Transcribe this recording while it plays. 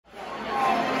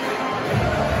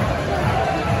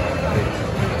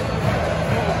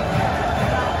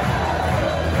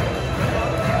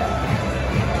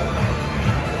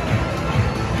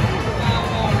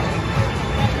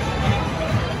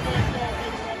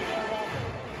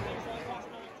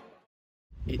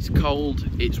It's cold,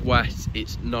 it's wet,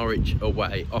 it's Norwich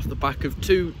away. Off the back of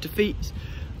 2 defeats,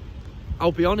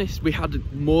 I'll be honest, we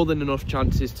had more than enough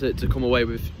chances to come away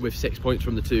with 6 points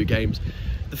from the 2 games.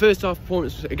 The first half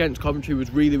performance against Coventry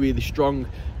was really, really strong,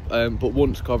 but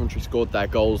once Coventry scored their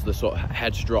goals, the sort of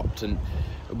heads dropped and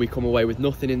we come away with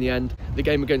nothing in the end. The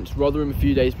game against Rotherham a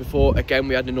few days before, again,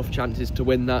 we had enough chances to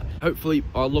win that. Hopefully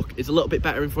our luck is a little bit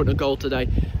better in front of goal today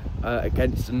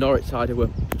against the Norwich side who were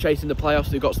chasing the playoffs.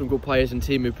 They've got some good players, and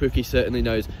Teemu Pukki certainly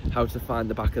knows how to find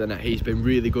the back of the net. He's been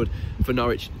really good for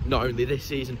Norwich, not only this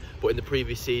season, but in the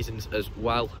previous seasons as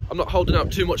well. I'm not holding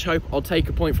out too much hope. I'll take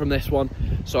a point from this one.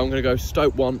 So I'm going to go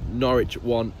Stoke 1, Norwich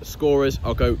 1. Scorers,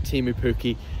 I'll go Teemu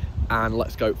Pukki, and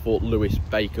let's go for Lewis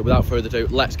Baker. Without further ado,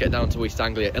 let's get down to East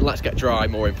Anglia and let's get dry,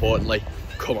 more importantly.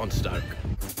 Come on, Stoke.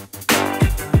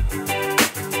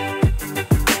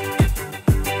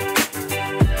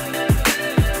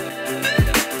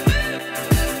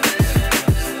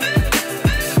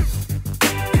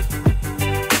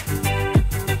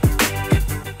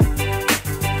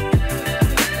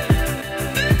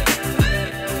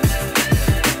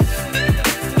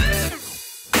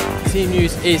 Team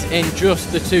news is in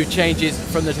just the 2 changes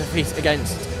from the defeat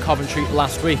against Coventry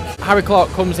last week. Harry Clark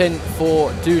comes in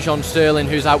for Dujon Sterling,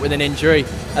 who's out with an injury,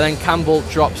 and then Campbell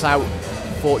drops out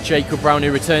for Jacob Brown,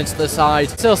 who returns to the side.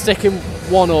 Still sticking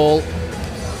 1-1.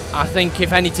 I think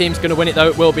if any team's going to win it though,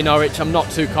 it will be Norwich. I'm not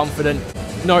too confident.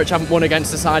 Norwich haven't won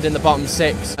against the side in the bottom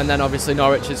 6, and then obviously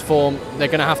Norwich's form, they're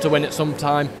going to have to win it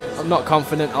sometime. I'm not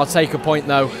confident. I'll take a point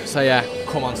though, so yeah,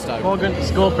 come on Stoke. Morgan,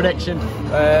 score prediction?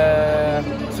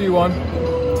 2-1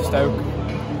 to Stoke.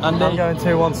 Andy? I'm going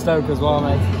 2-1 Stoke as well,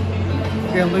 mate.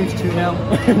 We're going to lose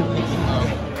 2-0.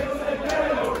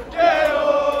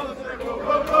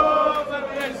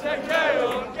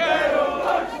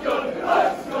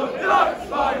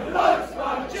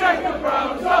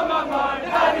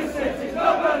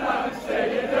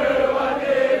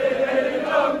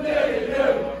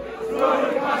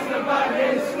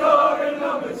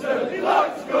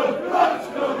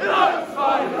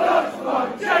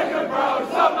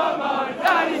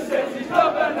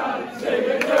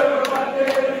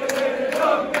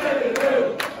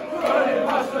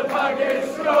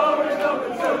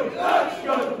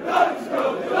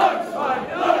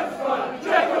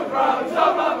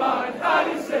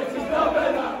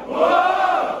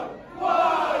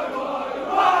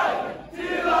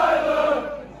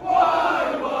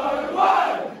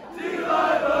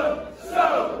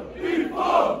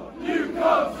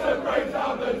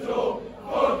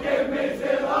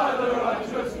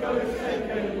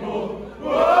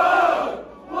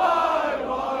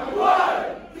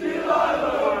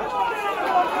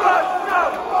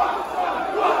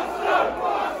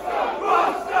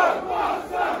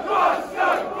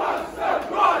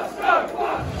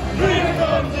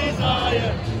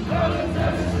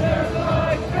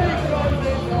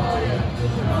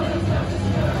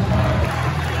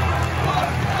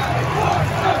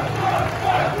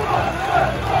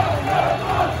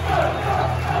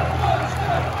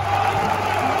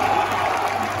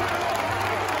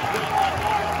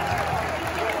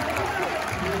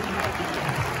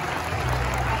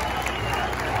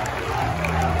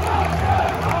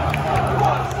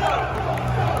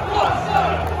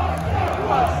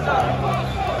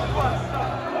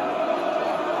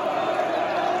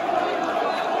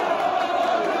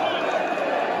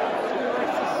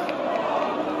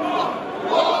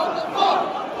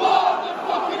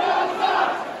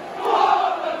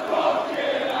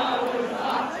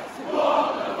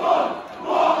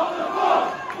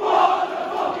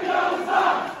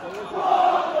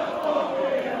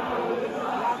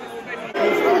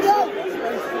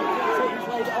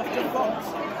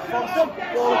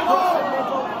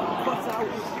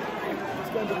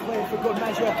 For good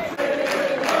measure.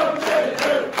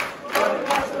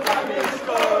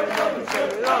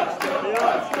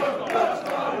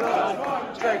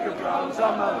 Jacob Brown's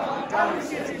on my mind, Canaries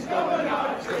City's going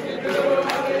out.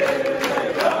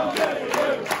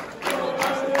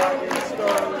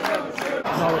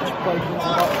 Norwich broken on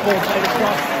about 4 played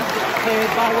across.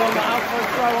 Cleared by one, out for a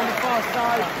throw on the far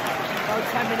side. About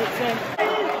 10 minutes in.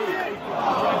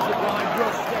 Breaks it line,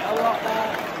 rushed it a lot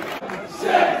there.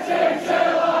 Sitting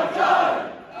till I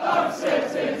die. I'm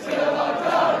sitting till I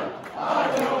die. I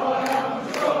know I am, I'm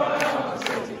sure I am. I'm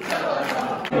sitting till I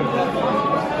die.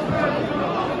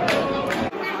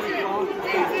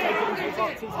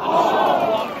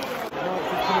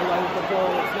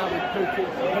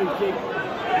 Pukki.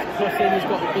 Crossing,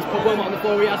 he's put Wilmot on the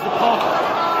floor, he has the pop.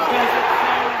 There's it,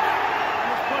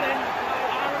 he's put in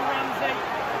Aaron Ramsey.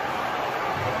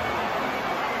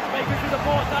 Baker through the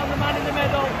ball, down the man in the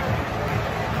middle.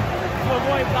 to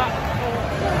avoid that.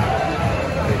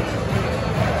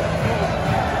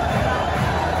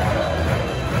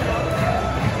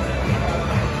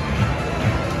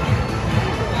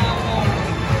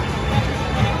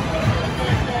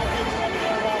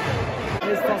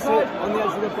 On the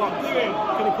edge of the box,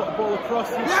 can he put the ball across?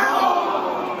 He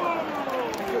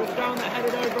goes down that,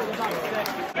 headed over at the back stick.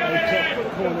 They put the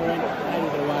corner in,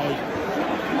 headed away.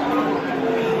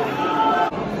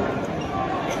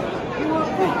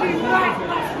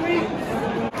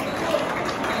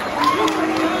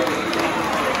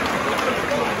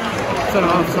 So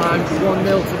half time,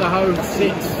 1-0 to the home,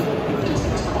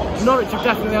 6. Norwich have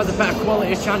definitely had the better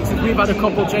quality of chances. We've had a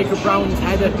couple. Jacob Brown's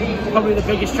header, probably the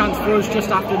biggest chance for us just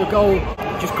after the goal.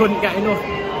 Just couldn't get enough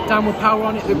downward power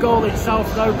on it. The goal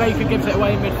itself though, Baker gives it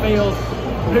away in midfield.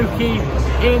 Pookie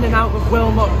in and out of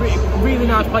Wilmot. Really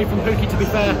nice play from Pookie, to be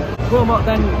fair. Wilmot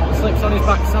then slips on his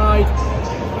backside.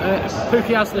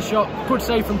 Pookie has the shot. Good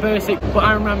save from Bursic, but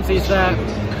Aaron Ramsey is there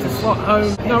to slot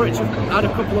home. Norwich have had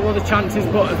a couple of other chances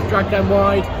but have dragged them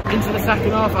wide. Into the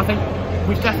second half, I think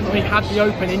we've definitely had the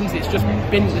openings. It's just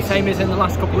been the same as in the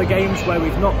last couple of games where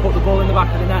we've not put the ball in the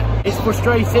back of the net. It's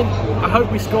frustrating. I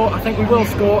hope we score. I think we will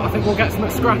score. I think we'll get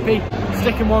something scrappy.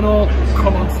 Sticking 1-1.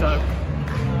 Come on, Stoke.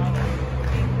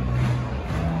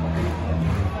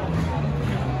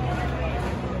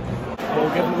 Ball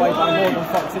given away by Morgan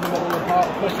Fox in the middle of the park.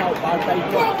 Push out by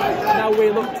Baker. Now we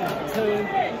look to turn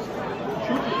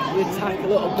the attack a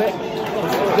little bit.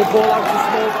 The ball out to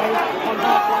Smallbone on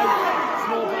halfway.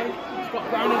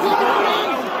 Brown is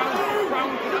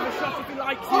Brown can have a shot if he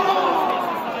likes it.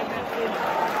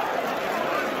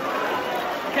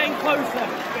 Getting closer.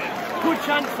 Good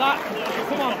chance that.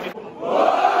 Come on.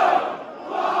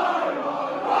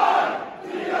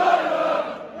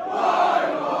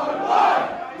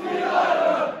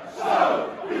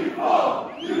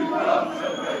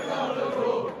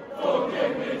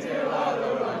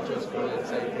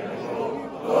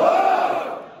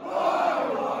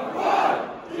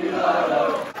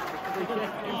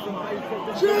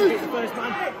 First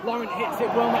man, Lauren hits it,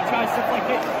 Wilmot tries to flick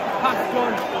it, pass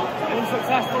done,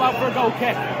 unsuccessful, out for a goal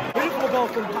kick. Beautiful ball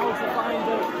from Powell to find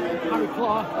Harry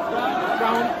Clark.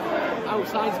 Brown,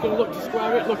 outside's going to look to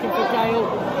square it, looking for Gale,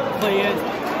 cleared.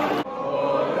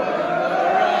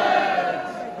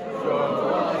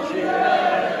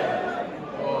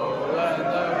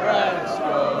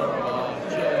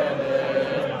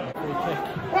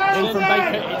 In from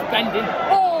Baker, it's bending.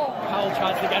 Powell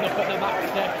tries to get up at the back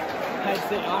stick.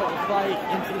 Heads it out of play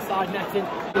into the side netting.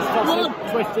 Just tossing,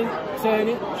 twisting,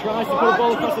 turning, tries to put a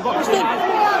ball across the box. From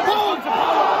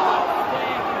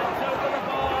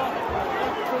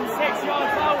 6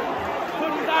 yards out,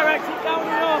 couldn't direct it down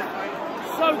enough.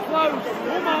 So close.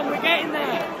 Come on, we're getting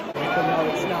there. For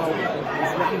Norwich now,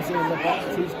 it's Ramsey in the box,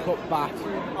 he's cut back.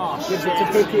 Gives it to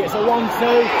Pookie, it's a 1-2.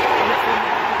 Ramsey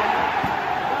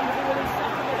with his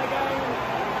second of the game.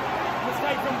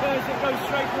 Mistake from Bursic goes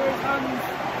straight through his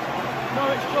hands.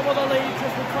 Norwich double the lead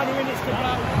just with 20 minutes to go.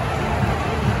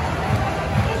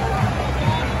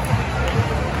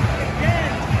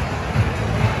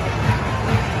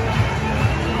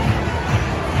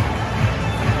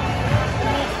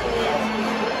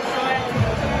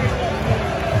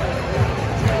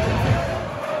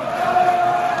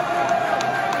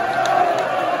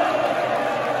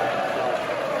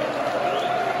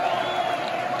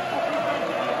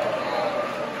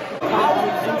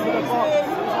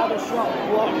 Shot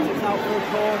blocked, it's out for a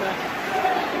corner.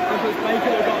 Because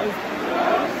Baker got his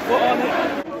foot on it.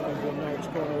 Norwich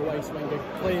corner away, Swenger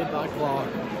cleared by Clark.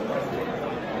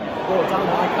 Brought down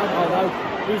by Campbell though.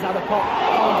 He's had a pop.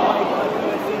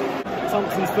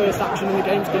 Thompson's first action in the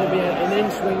game is going to be an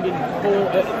in-swinging ball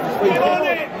at the free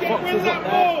kick. Fox is up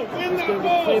there. It's going to be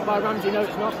cleared by Ramsey. No,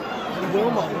 it's not. And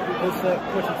Wilmot has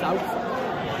put it out.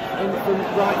 In from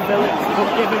Bright Phillips, but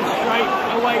given straight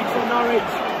away to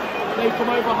Norwich. They come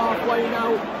over halfway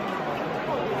now.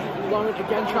 Laurent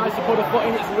again tries to put a foot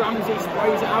in. It's Ramsey,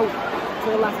 sprays it out to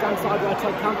the left-hand side where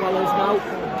Todd Campbell is now.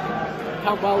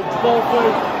 Campbell, ball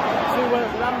through to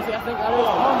Ramsey, I think that is.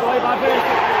 On the way by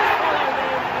Bursic.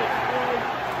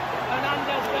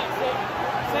 Hernandez gets it.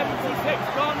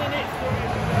 76 gone and it's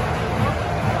 3.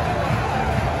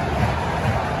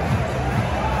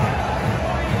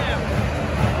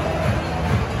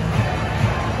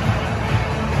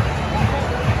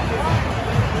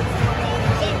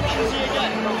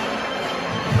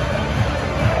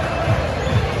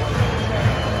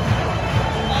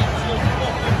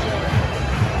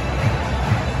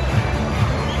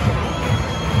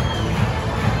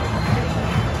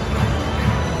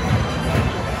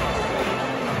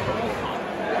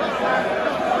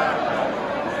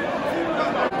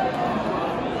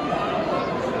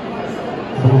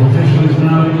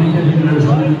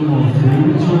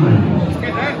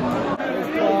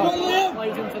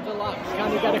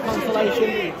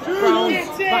 transition. Brown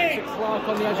back to Clark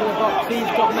on the edge of the box. He's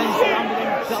got men surrounding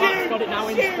him. Clark's got it now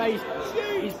in space.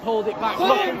 He's pulled it back,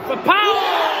 looking for power.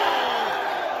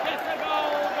 Gets a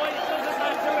goal, but it doesn't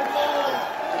matter at all.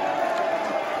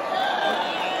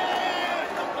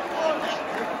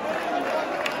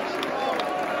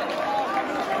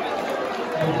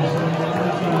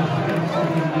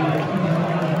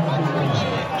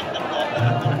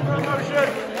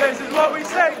 This is what we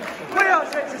say. We are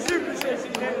City Super City.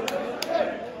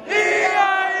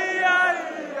 E-I-E-I-E-I-O.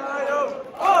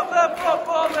 Off the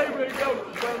football league we go.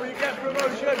 When we get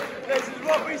promotion, this is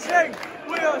what we sing.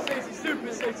 We are City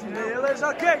Super City. Neil is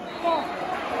our king.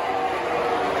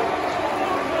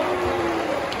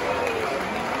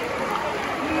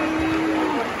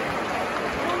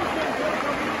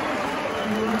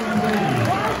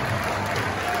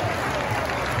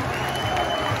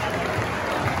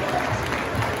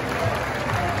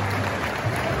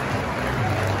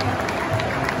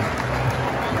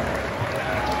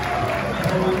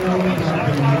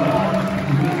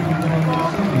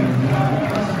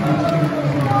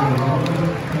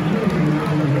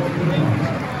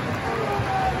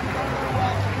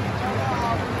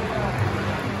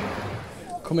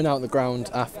 Coming out of the ground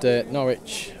after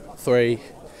Norwich 3,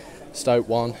 Stoke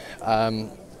 1,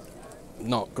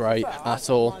 not great at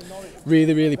all.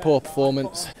 Really poor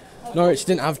performance. Norwich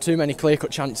didn't have too many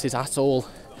clear-cut chances at all,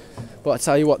 but I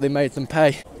tell you what, they made them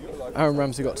pay. Aaron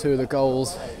Ramsey got 2 of the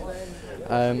goals.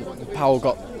 Powell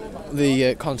got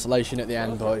the consolation at the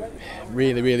end, but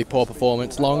really poor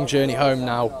performance. Long journey home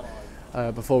now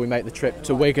before we make the trip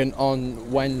to Wigan on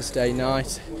Wednesday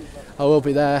night. I will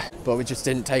be there, but we just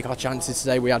didn't take our chances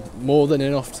today. We had more than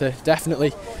enough to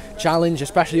definitely challenge,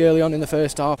 especially early on in the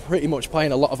first half. Pretty much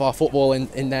playing a lot of our football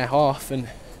in their half, and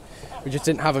we just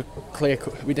didn't have a clear.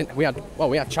 We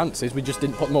had chances. We just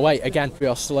didn't put them away. Again, we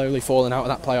are slowly falling out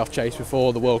of that playoff chase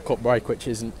before the World Cup break, which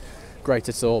isn't great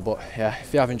at all. But yeah,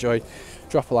 if you have enjoyed,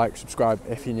 drop a like, subscribe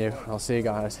if you're new. I'll see you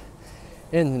guys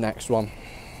in the next one.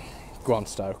 Go on,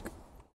 Stoke.